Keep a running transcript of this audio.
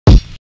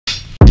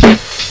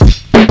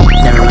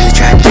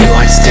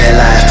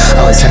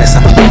Always said I saw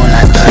my own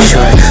life cut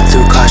short.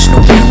 Through caution, no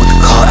wind with the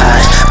cold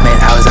eyes. Man,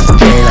 hours after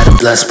daylight, a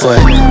blood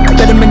sport.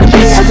 But I'm in the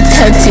beat, I've been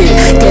tempted.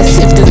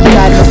 Guess if there's a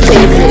God, my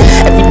favorite.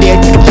 Every day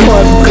I take a tour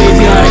of the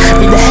graveyard.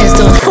 Read the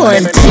headstones for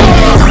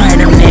entertainment.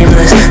 Hard, I'm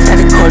nameless. Tie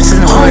the corpses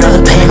and hoard all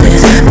the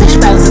payments. Bitch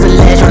balance to the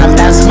ledge when I'm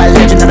bouncing my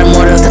legend. Not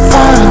immortals that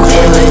fall, I'm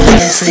okay with.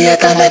 Honestly, I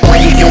thought like, what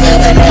you do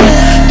that by now?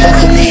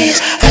 Fuck with knees.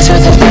 I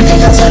swear there's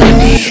nothing else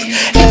underneath.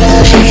 Even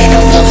though she ain't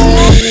no fuck with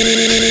me.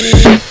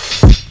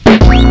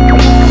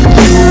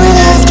 You would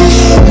have to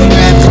hit me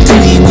right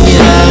between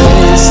the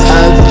eyes.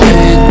 I'd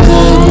pay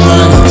good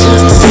money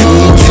just to see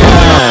you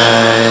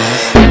try.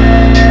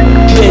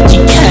 Bet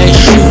you can't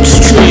shoot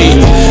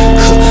straight.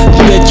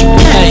 Bet you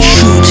can't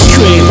shoot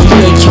straight.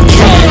 Bet you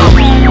can't.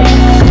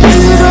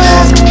 You don't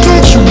have to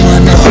get you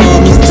one to hold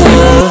me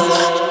still.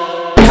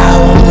 I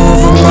will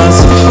move a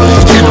muscle for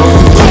a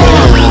trophy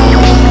down.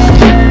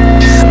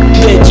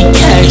 Bet you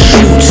can't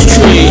shoot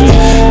straight.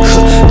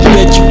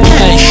 Bet you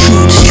can't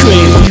shoot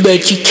straight.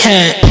 Bet you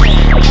can't.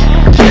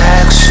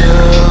 Black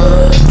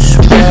suits,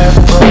 bare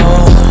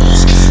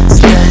bones,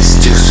 steady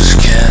sticks to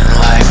skin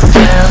like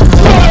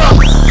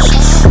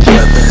phantoms.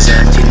 Weapons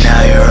empty,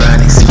 now you're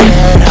running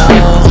scared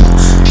home.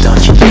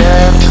 Don't you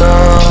dare go,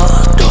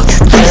 don't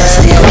you dare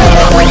Honestly, I thought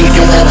like, what you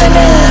do that by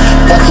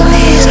now? Fuck with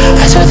knees.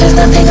 I swear there's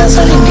nothing else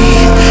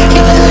underneath.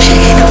 Even though she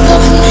ain't no fuck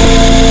with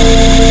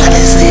me.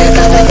 Honestly, I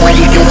thought like, what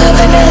you do that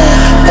by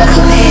now? Fuck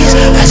with knees.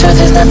 I swear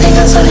there's nothing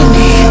else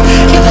underneath.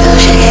 Even though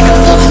she ain't no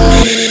fuck with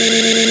me.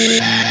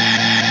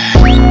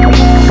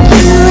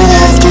 You would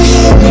have to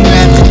hit me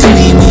right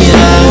between the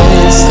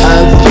eyes.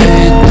 I'd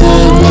pay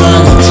good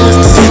money just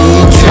to see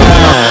you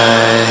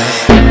try.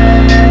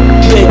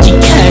 Bet you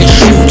can't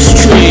shoot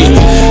straight.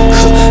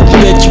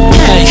 Bet you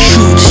can't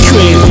shoot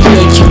straight.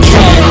 Bet you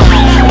can't.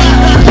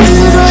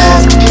 You don't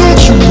have to get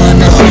you one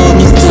to hold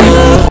me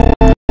still.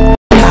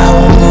 I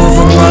will move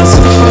a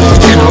muscle for a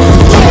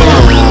trophy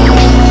down.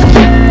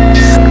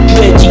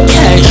 Bet you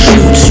can't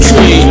shoot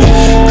straight.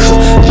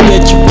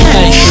 Bet you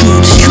can't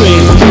shoot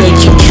straight. Bet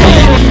you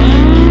can't.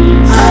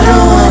 I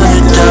don't wanna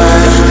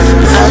die,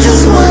 I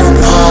just wanna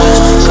pause.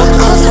 Got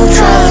close to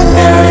trial and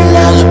error,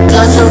 now the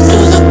blood flow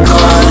through the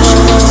cars.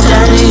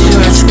 Standing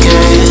here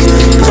unscathed,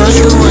 but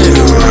you went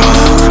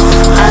wrong.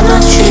 I'm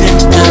not cheating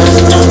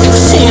death, don't you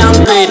see I'm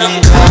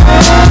bleeding God.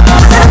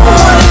 I don't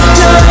wanna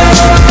die,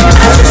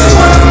 I just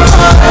wanna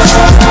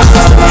pause.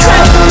 Close to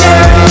trial and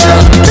error,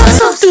 now the blood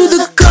flow through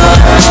the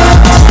cars.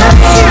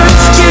 Standing here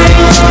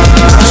unscathed,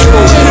 but you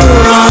went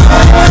wrong.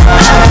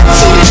 I'm not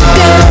cheating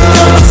death,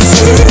 don't you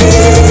see.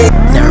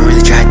 Never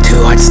really tried too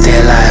hard to stay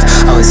alive.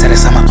 Always said I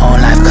saw my own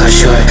life cut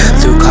short.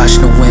 Through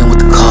caution, the wind with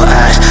the cold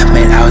eyes.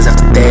 Man, hours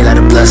after daylight,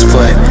 a blood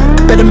sport.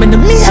 But I'm in the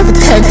meat, I've been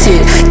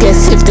tempted.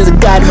 Guess if there's a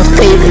God, my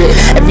favorite.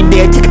 Every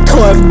day I take a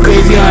tour of the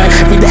graveyard.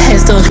 Read the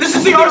headstones. This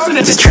is the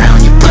Arsonist! Just drown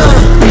your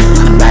blood.